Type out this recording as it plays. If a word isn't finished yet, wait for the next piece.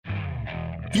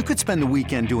You could spend the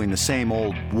weekend doing the same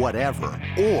old whatever,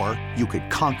 or you could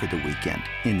conquer the weekend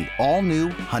in the all-new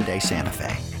Hyundai Santa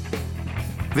Fe.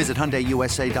 Visit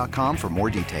HyundaiUSA.com for more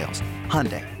details.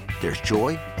 Hyundai, there's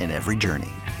joy in every journey.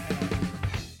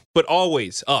 But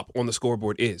always up on the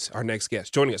scoreboard is our next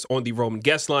guest. Joining us on the Roman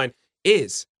guest line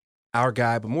is our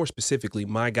guy, but more specifically,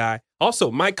 my guy. Also,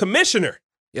 my commissioner.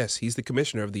 Yes, he's the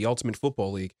commissioner of the Ultimate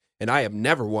Football League, and I have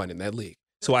never won in that league.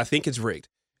 So I think it's rigged.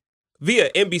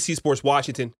 Via NBC Sports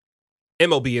Washington,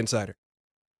 MLB insider,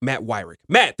 Matt Weyrich.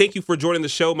 Matt, thank you for joining the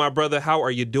show, my brother. How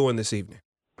are you doing this evening?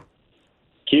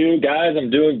 Q, guys, I'm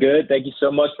doing good. Thank you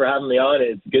so much for having me on.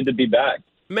 It's good to be back.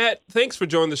 Matt, thanks for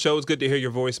joining the show. It's good to hear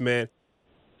your voice, man.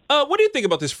 What do you think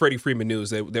about this Freddie Freeman news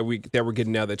that we're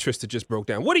getting now that Trista just broke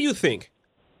down? What do you think?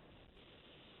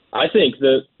 I think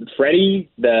the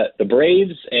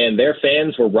Braves and their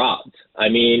fans were robbed. I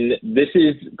mean, this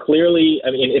is clearly.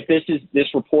 I mean, if this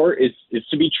report is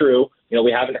to be true,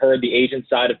 we haven't heard the agent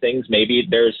side of things. Maybe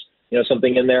there's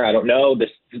something in there. I don't know.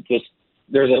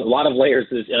 There's a lot of layers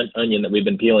to this onion that we've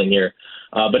been peeling here.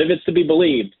 But if it's to be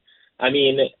believed, I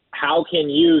mean, how can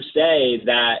you say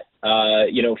that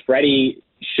Freddie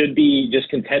should be just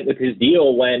content with his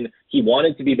deal when he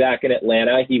wanted to be back in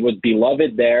Atlanta? He was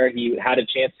beloved there. He had a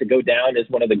chance to go down as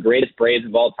one of the greatest Braves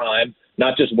of all time,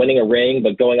 not just winning a ring,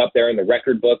 but going up there in the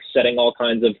record books, setting all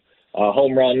kinds of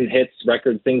home run hits,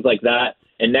 records, things like that.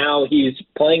 And now he's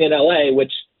playing in L.A.,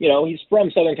 which, he's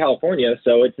from Southern California,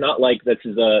 so it's not like this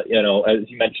is as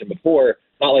you mentioned before,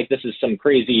 not like this is some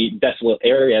crazy, desolate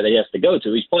area that he has to go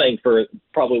to. He's playing for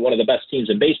probably one of the best teams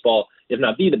in baseball, if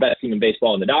not the best team in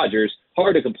baseball in the Dodgers.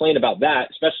 Hard to complain about that,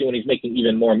 especially when he's making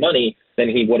even more money than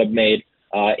he would have made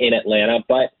in Atlanta.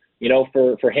 But,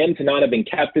 for him to not have been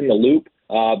kept in the loop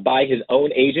by his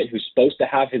own agent who's supposed to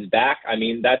have his back, I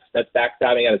mean, that's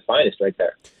backstabbing at its finest right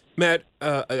there. Matt,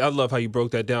 I love how you broke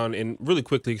that down. And really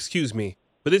quickly, excuse me,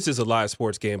 but this is a live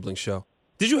sports gambling show.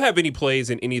 Did you have any plays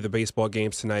in any of the baseball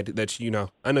games tonight that,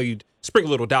 I know you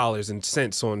sprinkle little dollars and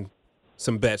cents on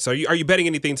some bets. Are you betting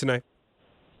anything tonight?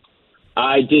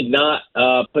 I did not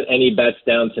put any bets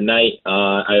down tonight.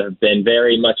 I have been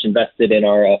very much invested in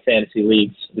our fantasy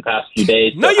leagues the past few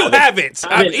days. No, you haven't.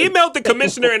 I've emailed the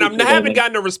commissioner and I haven't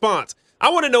gotten a response. I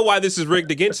want to know why this is rigged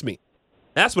against me.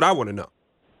 That's what I want to know.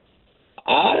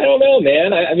 I don't know,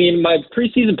 man. I mean, my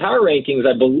preseason power rankings,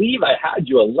 I believe I had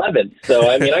you 11th. So,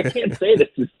 I mean, I can't say this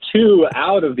is too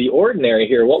out of the ordinary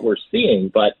here, what we're seeing.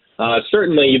 But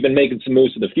certainly you've been making some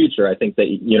moves for the future. I think that,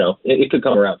 it could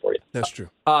come around for you. That's true.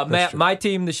 Matt, my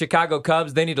team, the Chicago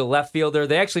Cubs, they need a left fielder.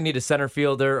 They actually need a center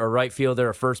fielder, a right fielder,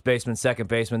 a first baseman, second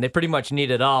baseman. They pretty much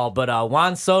need it all. But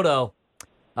Juan Soto,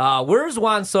 where's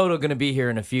Juan Soto going to be here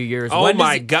in a few years? Oh,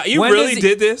 my God. You really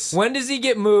did this? When does he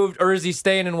get moved, or is he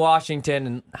staying in Washington?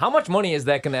 And how much money is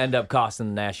that going to end up costing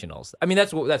the Nationals? I mean,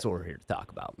 that's what we're here to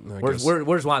talk about.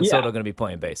 Where's Juan Soto going to be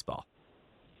playing baseball?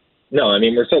 No, I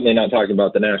mean, we're certainly not talking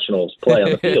about the Nationals' play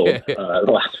on the field the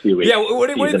last few weeks. Yeah,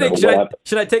 what do you think?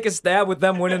 Should I take a stab with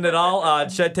them winning it all?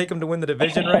 Should I take them to win the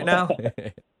division right now?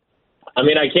 I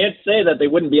mean, I can't say that they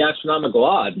wouldn't be astronomical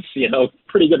odds.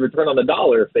 Pretty good return on the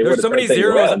dollar if they were. There's so many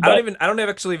zeros. I don't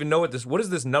actually even know what is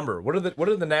this number? What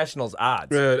are the Nationals'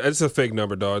 odds? Yeah, it's a fake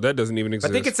number, dog. That doesn't even exist.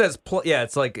 I think it says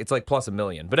it's like plus $1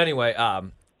 million. But anyway,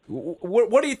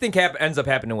 what do you think ends up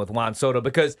happening with Juan Soto?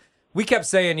 Because we kept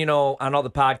saying, on all the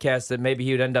podcasts that maybe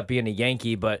he would end up being a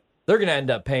Yankee, but they're going to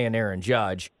end up paying Aaron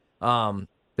Judge. The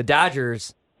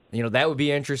Dodgers, that would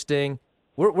be interesting.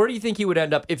 Where do you think he would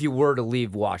end up if you were to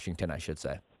leave Washington, I should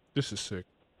say? This is sick.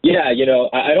 Yeah,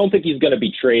 I don't think he's going to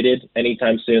be traded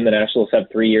anytime soon. The Nationals have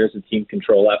 3 years of team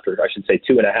control after, I should say,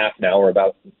 2.5 now. We're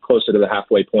about closer to the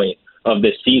halfway point of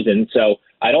this season. So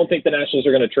I don't think the Nationals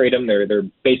are going to trade him. They're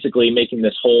basically making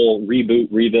this whole reboot,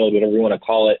 rebuild, whatever you want to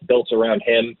call it, built around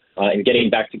him and getting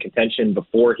back to contention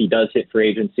before he does hit free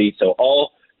agency. So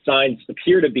all signs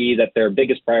appear to be that their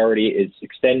biggest priority is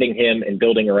extending him and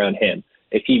building around him.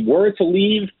 If he were to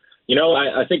leave,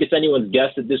 I think it's anyone's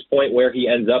guess at this point where he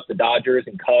ends up. The Dodgers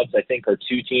and Cubs, I think, are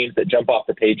two teams that jump off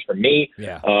the page for me.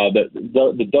 Yeah.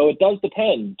 Though it does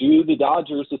depend. Do the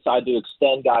Dodgers decide to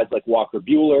extend guys like Walker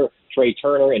Buehler, Trey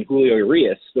Turner, and Julio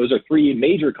Urias? Those are three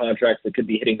major contracts that could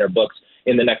be hitting their books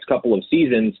in the next couple of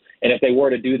seasons. And if they were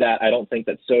to do that, I don't think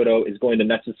that Soto is going to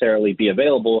necessarily be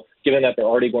available, given that they're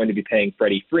already going to be paying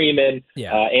Freddie Freeman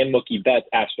and Mookie Betts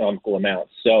astronomical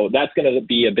amounts. So that's going to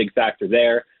be a big factor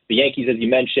there. The Yankees, as you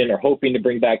mentioned, are hoping to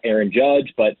bring back Aaron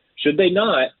Judge, but should they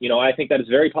not, I think that it's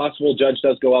very possible Judge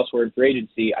does go elsewhere in free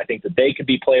agency. I think that they could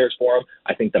be players for him.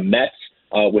 I think the Mets,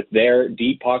 with their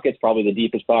deep pockets, probably the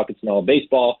deepest pockets in all of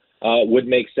baseball, would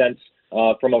make sense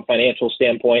from a financial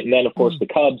standpoint. And then, of course, the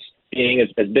Cubs, being as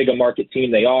big a market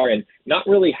team they are and not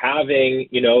really having,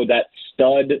 that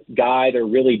stud guy they're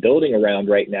really building around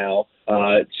right now.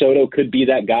 Soto could be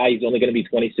that guy. He's only going to be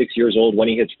 26 years old when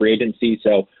he hits free agency.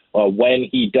 So when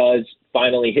he does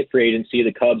finally hit free agency,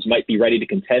 the Cubs might be ready to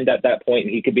contend at that point,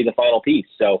 and he could be the final piece.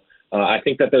 So I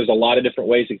think that there's a lot of different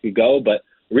ways it could go, but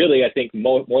really, I think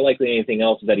more likely than anything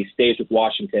else is that he stays with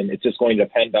Washington. It's just going to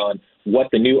depend on what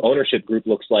the new ownership group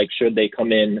looks like should they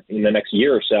come in the next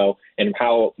year or so and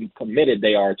how committed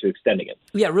they are to extending it.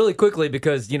 Yeah, really quickly,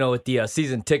 because, at the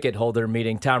season ticket holder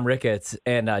meeting, Tom Ricketts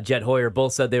and Jed Hoyer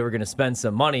both said they were going to spend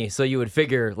some money. So you would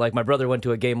figure, like my brother went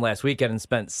to a game last weekend and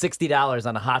spent $60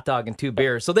 on a hot dog and 2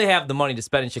 beers. So they have the money to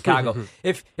spend in Chicago.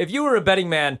 If you were a betting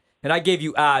man and I gave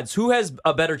you odds, who has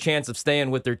a better chance of staying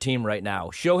with their team right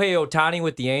now? Shohei Ohtani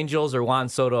with the Angels or Juan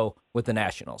Soto with the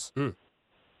Nationals? I'm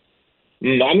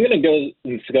going to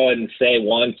go ahead and say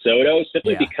Juan Soto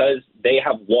simply because they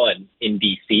have won in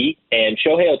D.C., and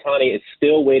Shohei Ohtani is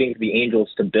still waiting for the Angels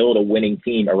to build a winning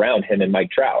team around him and Mike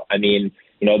Trout. I mean,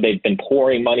 they've been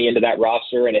pouring money into that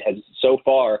roster, and it has so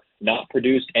far not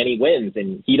produced any wins,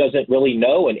 and he doesn't really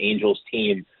know an Angels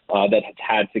team that has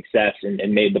had success and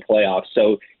made the playoffs.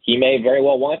 So he may very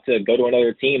well want to go to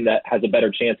another team that has a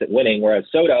better chance at winning, whereas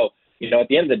Soto, at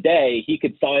the end of the day, he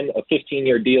could sign a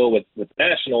 15-year deal with the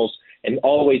Nationals and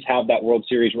always have that World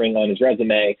Series ring on his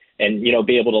resume and,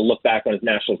 be able to look back on his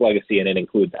Nationals legacy and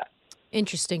include that.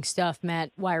 Interesting stuff. Matt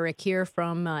Weyrich here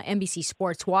from NBC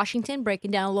Sports Washington,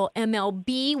 breaking down a little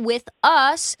MLB with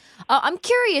us. I'm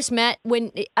curious, Matt,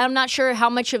 I'm not sure how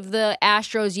much of the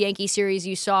Astros-Yankee series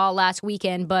you saw last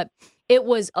weekend, but it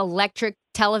was electric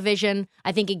television.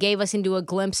 I think it gave us into a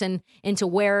glimpse into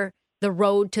where the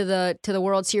road to the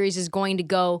World Series is going to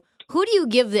go. Who do you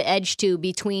give the edge to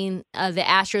between the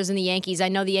Astros and the Yankees? I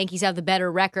know the Yankees have the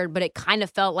better record, but it kind of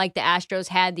felt like the Astros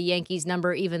had the Yankees'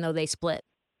 number even though they split.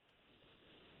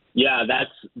 Yeah,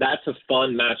 that's a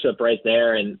fun matchup right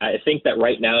there. And I think that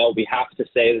right now we have to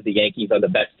say that the Yankees are the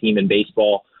best team in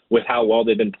baseball with how well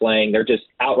they've been playing. They're just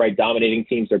outright dominating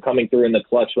teams. They're coming through in the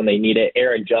clutch when they need it.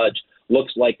 Aaron Judge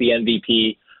looks like the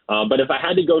MVP. But if I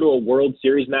had to go to a World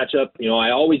Series matchup,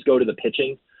 I always go to the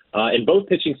pitching. And both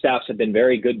pitching staffs have been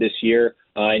very good this year.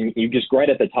 And you just right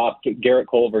at the top, Garrett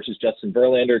Cole versus Justin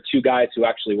Verlander, two guys who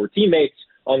actually were teammates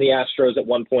on the Astros at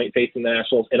one point facing the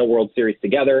Nationals in a World Series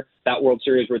together. That World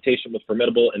Series rotation was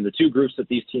formidable, and the two groups that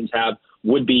these teams have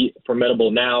would be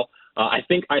formidable now. I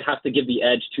think I'd have to give the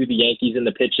edge to the Yankees in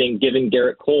the pitching, giving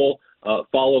Garrett Cole,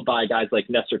 followed by guys like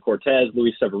Nestor Cortez.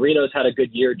 Luis Severino's had a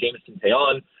good year, Jameson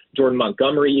Taillon, Jordan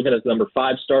Montgomery, even as number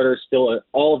 5 starter, still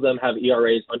all of them have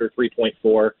ERAs under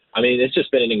 3.4. I mean, it's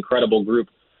just been an incredible group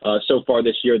so far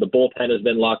this year. The bullpen has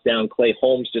been locked down. Clay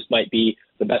Holmes just might be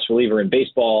the best reliever in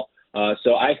baseball.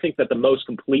 So I think that the most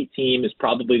complete team is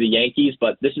probably the Yankees,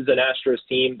 but this is an Astros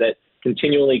team that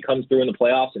continually comes through in the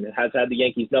playoffs, and it has had the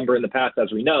Yankees number in the past,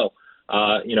 as we know,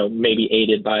 maybe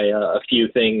aided by a few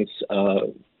things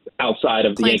outside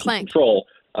of the Yankees' control.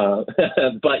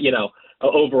 But,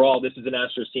 overall, this is an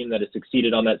Astros team that has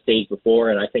succeeded on that stage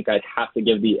before, and I think I'd have to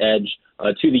give the edge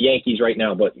to the Yankees right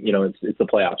now. But, it's the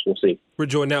playoffs. We'll see. We're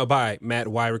joined now by Matt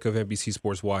Weyrich of NBC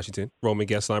Sports Washington, Roman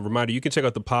Guestline. Reminder, you can check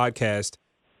out the podcast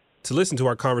to listen to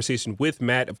our conversation with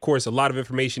Matt. Of course, a lot of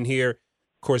information here.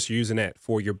 Of course, you're using that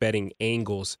for your betting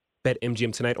angles. Bet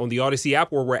MGM tonight on the Odyssey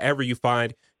app or wherever you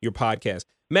find your podcast.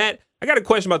 Matt, I got a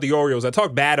question about the Orioles. I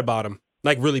talked bad about them,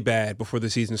 like really bad, before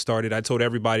the season started. I told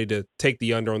everybody to take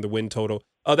the under on the win total.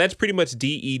 That's pretty much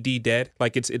DED dead.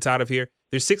 Like it's out of here.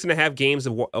 There's 6.5 games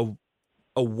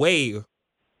away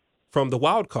from the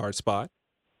wild card spot.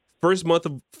 First month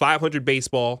of 500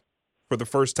 baseball for the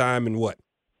first time in what?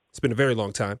 It's been a very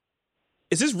long time.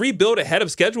 Is this rebuild ahead of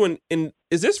schedule? And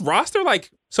is this roster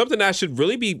like something I should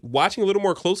really be watching a little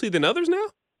more closely than others now?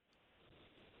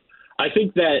 I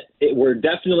think that we're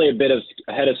definitely a bit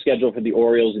ahead of schedule for the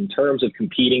Orioles in terms of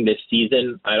competing this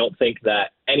season. I don't think that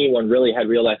anyone really had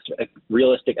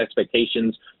realistic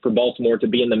expectations for Baltimore to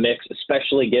be in the mix,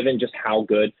 especially given just how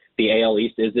good the AL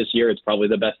East is this year. It's probably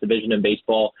the best division in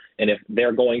baseball. And if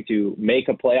they're going to make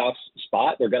a playoff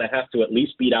spot, they're going to have to at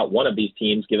least beat out one of these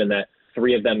teams, given that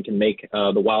 3 of them can make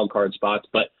the wild card spots.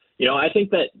 But, I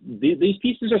think that these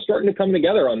pieces are starting to come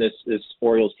together on this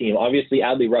Orioles team. Obviously,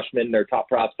 Adley Rutschman, their top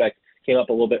prospect, came up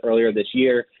a little bit earlier this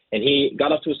year. and he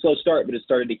got off to a slow start, but it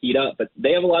started to heat up. But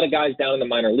they have a lot of guys down in the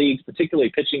minor leagues,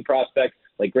 particularly pitching prospects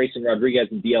like Grayson Rodriguez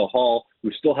and DL Hall,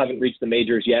 who still haven't reached the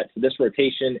majors yet. So this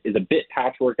rotation is a bit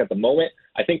patchwork at the moment.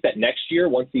 I think that next year,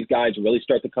 once these guys really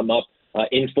start to come up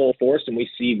in full force and we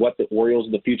see what the Orioles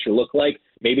of the future look like,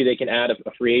 maybe they can add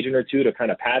a free agent or two to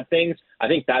kind of pad things. I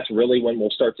think that's really when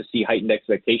we'll start to see heightened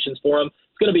expectations for them.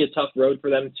 It's going to be a tough road for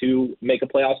them to make a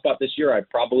playoff spot this year. I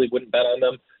probably wouldn't bet on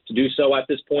them to do so at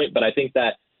this point, but I think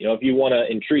that, if you want an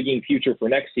intriguing future for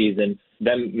next season,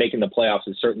 them making the playoffs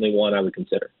is certainly one I would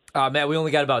consider. Matt, we only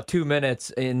got about 2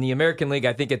 minutes. In the American League,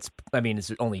 I think it's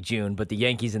only June, but the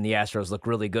Yankees and the Astros look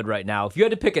really good right now. If you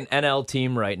had to pick an NL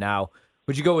team right now,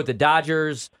 would you go with the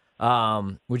Dodgers?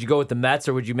 Would you go with the Mets,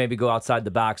 or would you maybe go outside the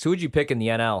box? Who would you pick in the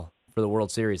NL for the World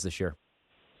Series this year?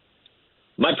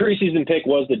 My preseason pick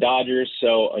was the Dodgers,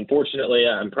 so unfortunately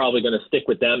I'm probably going to stick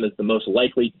with them as the most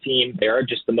likely team. They are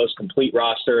just the most complete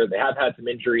roster. They have had some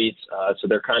injuries, so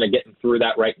they're kind of getting through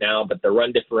that right now, but their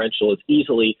run differential is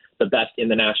easily the best in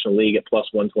the National League at plus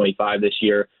 125 this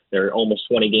year. They're almost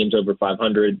 20 games over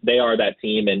 500. They are that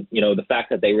team, and the fact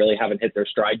that they really haven't hit their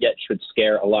stride yet should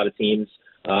scare a lot of teams.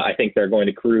 I think they're going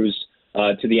to cruise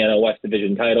to the NL West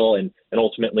Division title and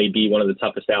ultimately be one of the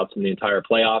toughest outs in the entire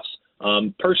playoffs.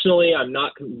 Personally, I'm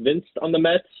not convinced on the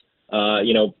Mets.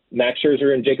 Max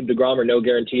Scherzer and Jacob deGrom are no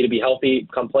guarantee to be healthy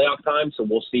come playoff time, so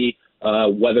we'll see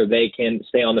whether they can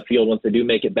stay on the field once they do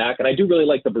make it back. And I do really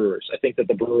like the Brewers. I think that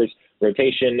the Brewers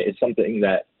rotation is something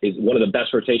that is one of the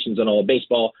best rotations in all of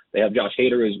baseball. They have Josh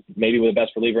Hader, who's maybe the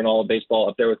best reliever in all of baseball,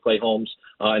 up there with Clay Holmes,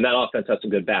 and that offense has some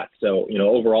good bats. So,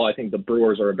 overall, I think the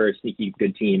Brewers are a very sneaky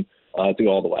good team to go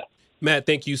all the way. Matt,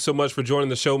 thank you so much for joining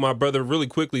the show, my brother. Really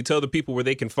quickly, tell the people where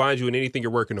they can find you and anything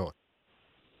you're working on.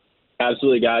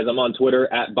 Absolutely, guys. I'm on Twitter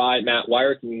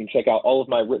 @ByMattWyrick, and you can check out all of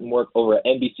my written work over at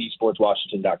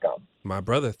NBCSportsWashington.com. My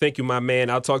brother, thank you, my man.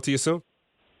 I'll talk to you soon.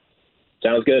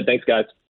 Sounds good. Thanks, guys.